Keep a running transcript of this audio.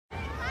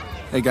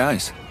Hey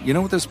guys, you know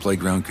what this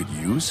playground could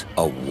use?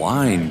 A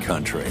wine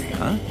country,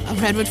 huh? A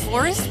redwood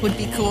forest would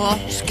be cool.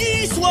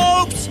 Ski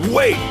slopes!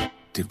 Wait!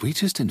 Did we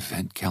just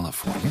invent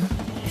California?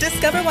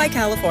 Discover why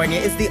California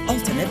is the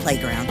ultimate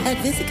playground at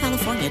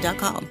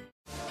visitcalifornia.com.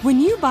 When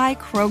you buy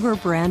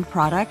Kroger brand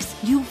products,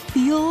 you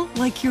feel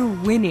like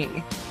you're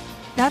winning.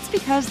 That's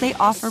because they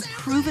offer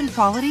proven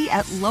quality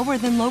at lower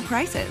than low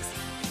prices.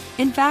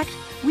 In fact,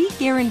 we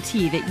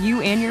guarantee that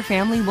you and your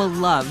family will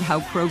love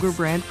how Kroger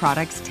brand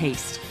products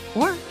taste,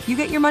 or you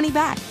get your money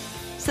back.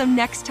 So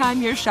next time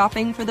you're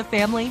shopping for the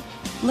family,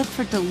 look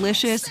for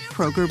delicious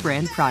Kroger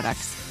brand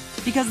products,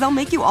 because they'll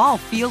make you all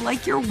feel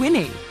like you're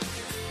winning.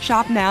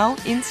 Shop now,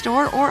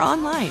 in-store, or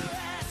online.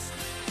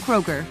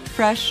 Kroger,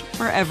 fresh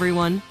for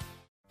everyone.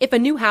 If a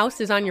new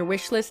house is on your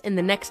wish list in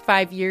the next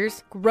 5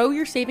 years, grow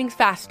your savings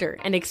faster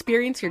and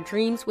experience your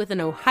dreams with an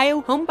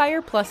Ohio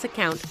Homebuyer Plus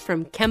account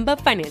from Kemba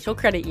Financial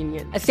Credit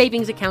Union. A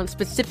savings account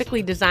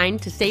specifically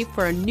designed to save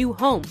for a new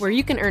home, where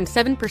you can earn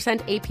 7%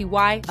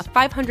 APY,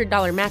 a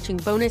 $500 matching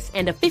bonus,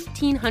 and a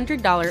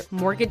 $1,500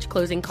 mortgage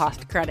closing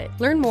cost credit.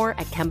 Learn more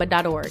at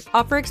Kemba.org.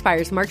 Offer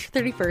expires March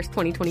 31st,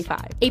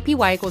 2025.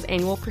 APY equals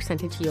annual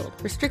percentage yield.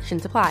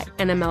 Restrictions apply.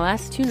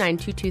 NMLS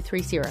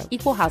 292230.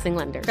 Equal housing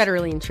lender.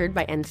 Federally insured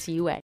by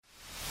NCUA.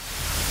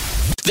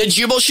 The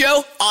Jubal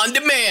Show on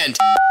demand.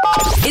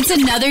 It's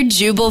another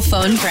Jubal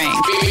phone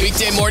prank.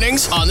 Weekday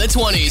mornings on the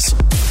 20s.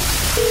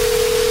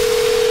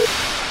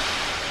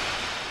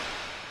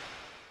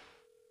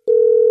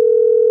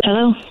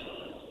 Hello?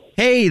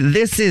 Hey,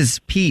 this is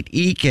Pete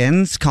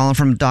Eakins calling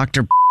from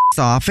Dr.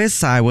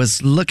 office. I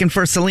was looking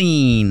for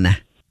Celine.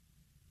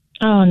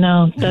 Oh,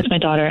 no, that's my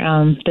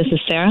daughter. This is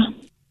Sarah.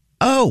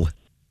 Oh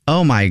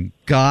my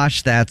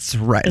gosh, that's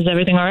right. Is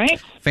everything all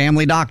right?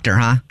 Family doctor,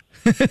 huh?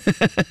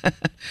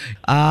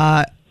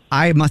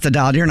 I must have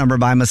dialed your number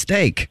by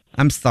mistake.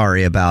 I'm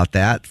sorry about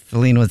that.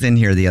 Celine was in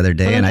here the other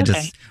day, and I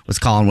just was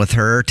calling with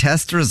her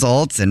test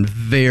results and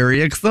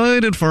very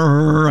excited for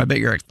her. I bet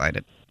you're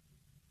excited.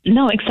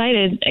 No,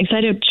 excited.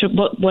 Excited.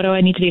 What do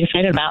I need to be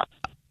excited about?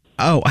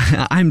 Oh,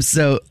 I'm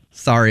so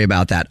sorry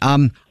about that.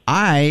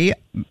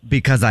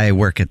 Because I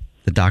work at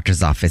the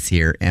doctor's office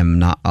here, am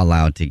not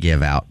allowed to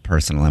give out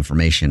personal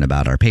information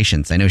about our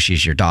patients. I know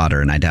she's your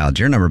daughter, and I dialed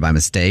your number by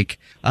mistake.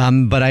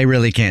 But I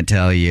really can't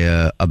tell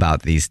you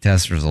about these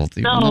test results.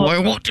 Even though I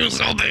want to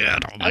so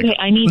bad. Okay,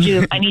 I need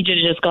you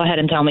to just go ahead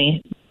and tell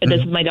me.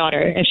 This is my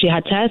daughter. If she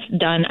had tests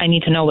done, I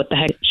need to know what the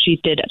heck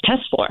she did a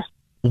test for.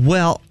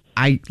 Well,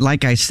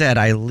 like I said,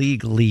 I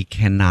legally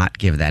cannot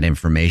give that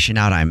information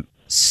out. I'm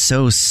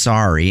so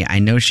sorry. I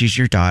know she's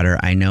your daughter.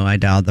 I know I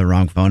dialed the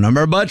wrong phone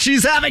number, but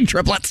she's having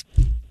triplets.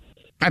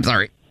 I'm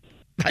sorry.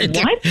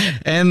 What?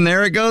 And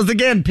there it goes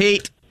again,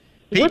 Pete.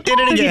 Pete did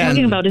it again. What are you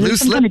talking about? Is this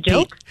some kind of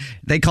joke? Pete.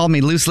 They called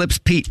me Loose Lips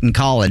Pete in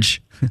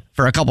college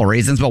for a couple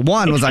reasons, but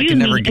one was I could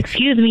never get...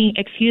 Excuse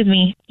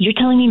me. You're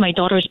telling me my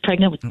daughter is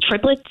pregnant with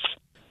triplets?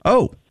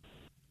 Oh,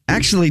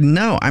 actually,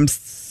 no. I'm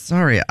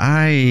sorry.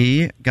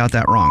 I got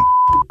that wrong.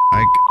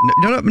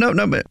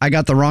 No, but I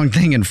got the wrong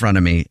thing in front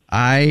of me.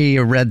 I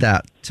read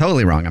that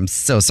totally wrong. I'm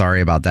so sorry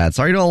about that.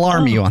 Sorry to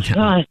alarm you on that.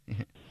 God.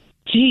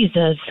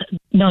 Jesus.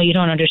 No, you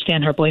don't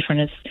understand. Her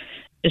boyfriend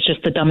is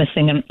just the dumbest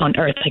thing on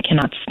earth. I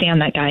cannot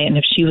stand that guy. And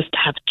if she was to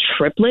have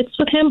triplets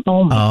with him,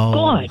 oh my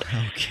God.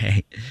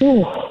 Okay.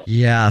 Ooh.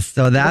 Yeah,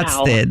 so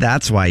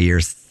that's why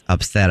you're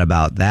upset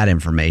about that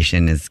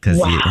information, is because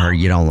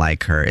you don't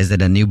like her. Is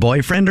it a new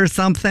boyfriend or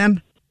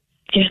something?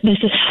 Yeah, this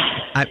is...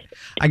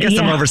 I guess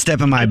I'm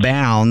overstepping my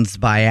bounds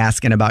by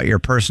asking about your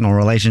personal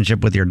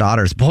relationship with your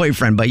daughter's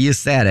boyfriend, but you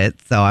said it,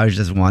 so I was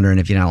just wondering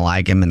if you don't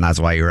like him, and that's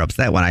why you were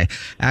upset when I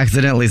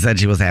accidentally said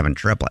she was having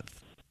triplets.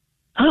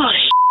 Oh,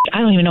 I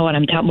don't even know why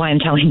I'm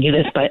telling you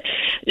this, but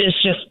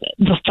it's just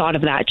the thought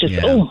of that.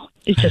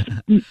 It's just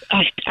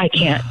I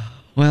can't.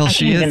 Well, I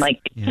can't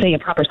even say a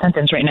proper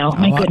sentence right now.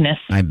 My goodness.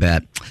 I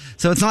bet.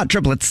 So it's not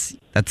triplets.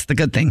 That's the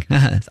good thing.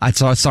 I'm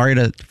so sorry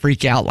to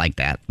freak out like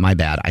that. My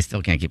bad. I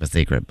still can't keep a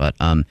secret, but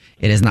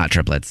it is not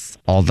triplets.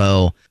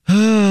 Although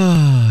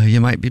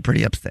you might be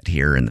pretty upset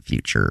here in the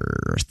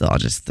future. So I'll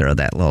just throw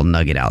that little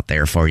nugget out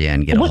there for you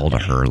and get a hold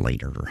of her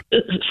later.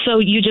 So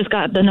you just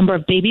got the number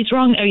of babies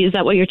wrong? Is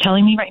that what you're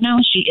telling me right now?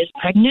 She is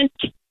pregnant?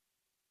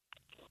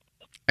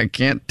 I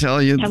can't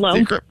tell you the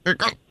secret.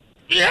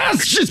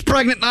 Yes, she's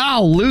pregnant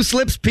now. Loose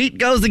Lips Pete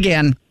goes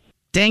again.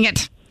 Dang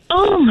it.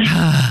 Oh, my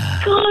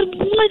God.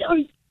 What are...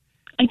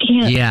 I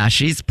can't. Yeah,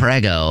 she's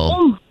preggo.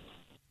 Oh.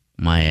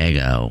 My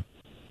ego.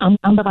 I'm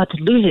about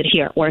to lose it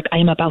here at work. I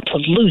am about to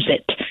lose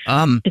it.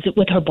 Is it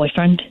with her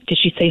boyfriend? Did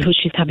she say who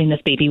she's having this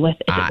baby with?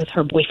 Is it with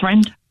her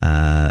boyfriend?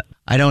 I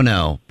don't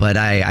know, but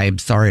I'm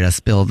sorry to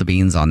spill the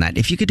beans on that.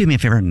 If you could do me a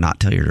favor and not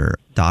tell your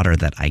daughter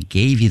that I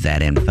gave you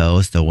that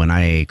info, so when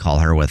I call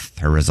her with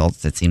her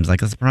results, it seems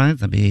like a surprise,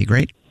 that'd be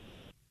great.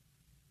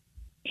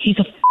 He's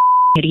a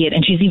idiot,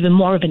 and she's even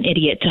more of an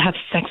idiot to have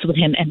sex with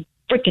him and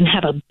freaking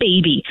have a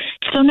baby.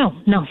 So no,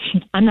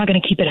 I'm not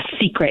going to keep it a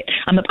secret.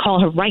 I'm going to call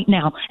her right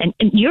now, and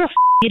you're a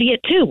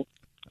idiot too.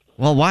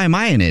 Well, why am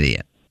I an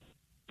idiot?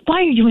 Why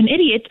are you an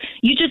idiot?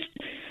 Is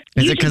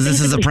it because this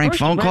is a prank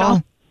phone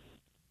call?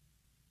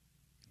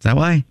 Is that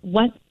why?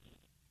 What?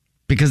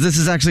 Because this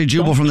is actually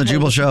Jubal from the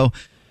Jubal Show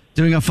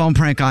doing a phone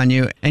prank on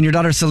you, and your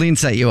daughter Celine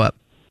set you up.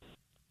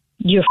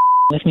 You're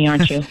with me,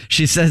 aren't you?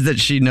 She says that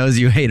she knows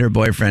you hate her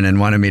boyfriend and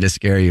wanted me to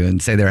scare you and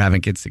say they're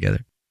having kids together.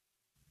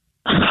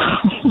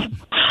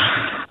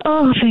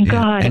 Oh, thank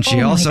God. And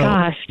she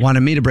also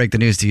wanted me to break the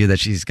news to you that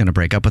she's going to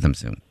break up with him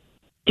soon.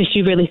 Did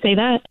she really say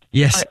that?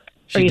 Yes,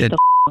 Are you did. still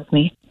with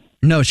me?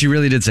 No, she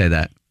really did say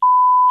that.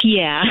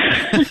 Yeah.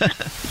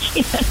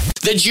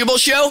 The Jubal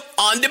Show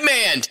on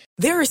demand.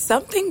 There are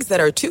some things that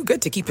are too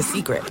good to keep a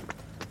secret.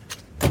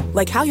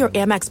 Like how your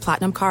Amex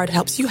Platinum card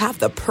helps you have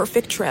the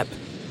perfect trip.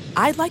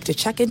 I'd like to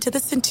check into the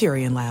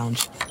Centurion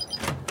Lounge.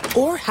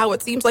 Or how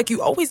it seems like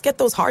you always get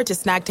those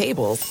hard-to-snag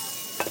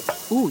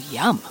tables. Ooh,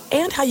 yum.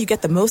 And how you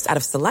get the most out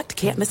of select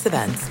can't-miss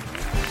events.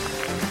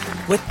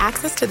 With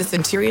access to the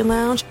Centurion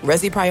Lounge,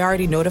 Resi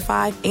Priority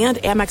Notified, and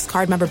Amex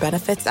card member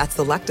benefits at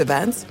select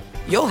events,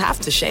 you'll have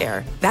to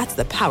share. That's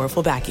the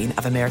powerful backing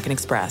of American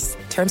Express.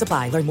 Terms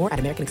apply. Learn more at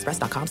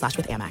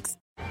americanexpress.com/withAmex.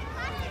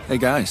 Hey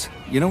guys,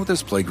 you know what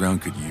this playground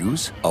could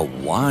use? A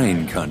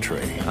wine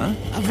country, huh?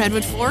 A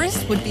redwood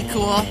forest would be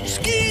cool.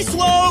 Ski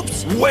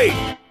slopes! Wait!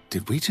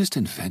 Did we just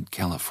invent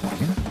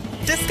California?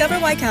 Discover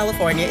why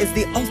California is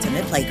the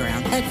ultimate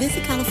playground at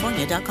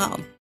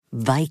visitcalifornia.com.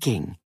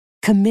 Viking,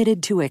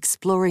 committed to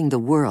exploring the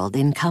world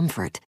in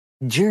comfort.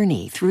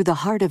 Journey through the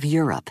heart of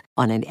Europe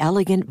on an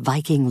elegant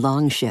Viking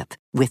longship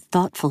with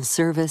thoughtful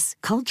service,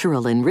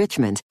 cultural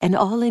enrichment, and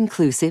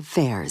all-inclusive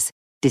fares.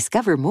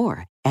 Discover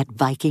more at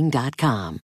Viking.com.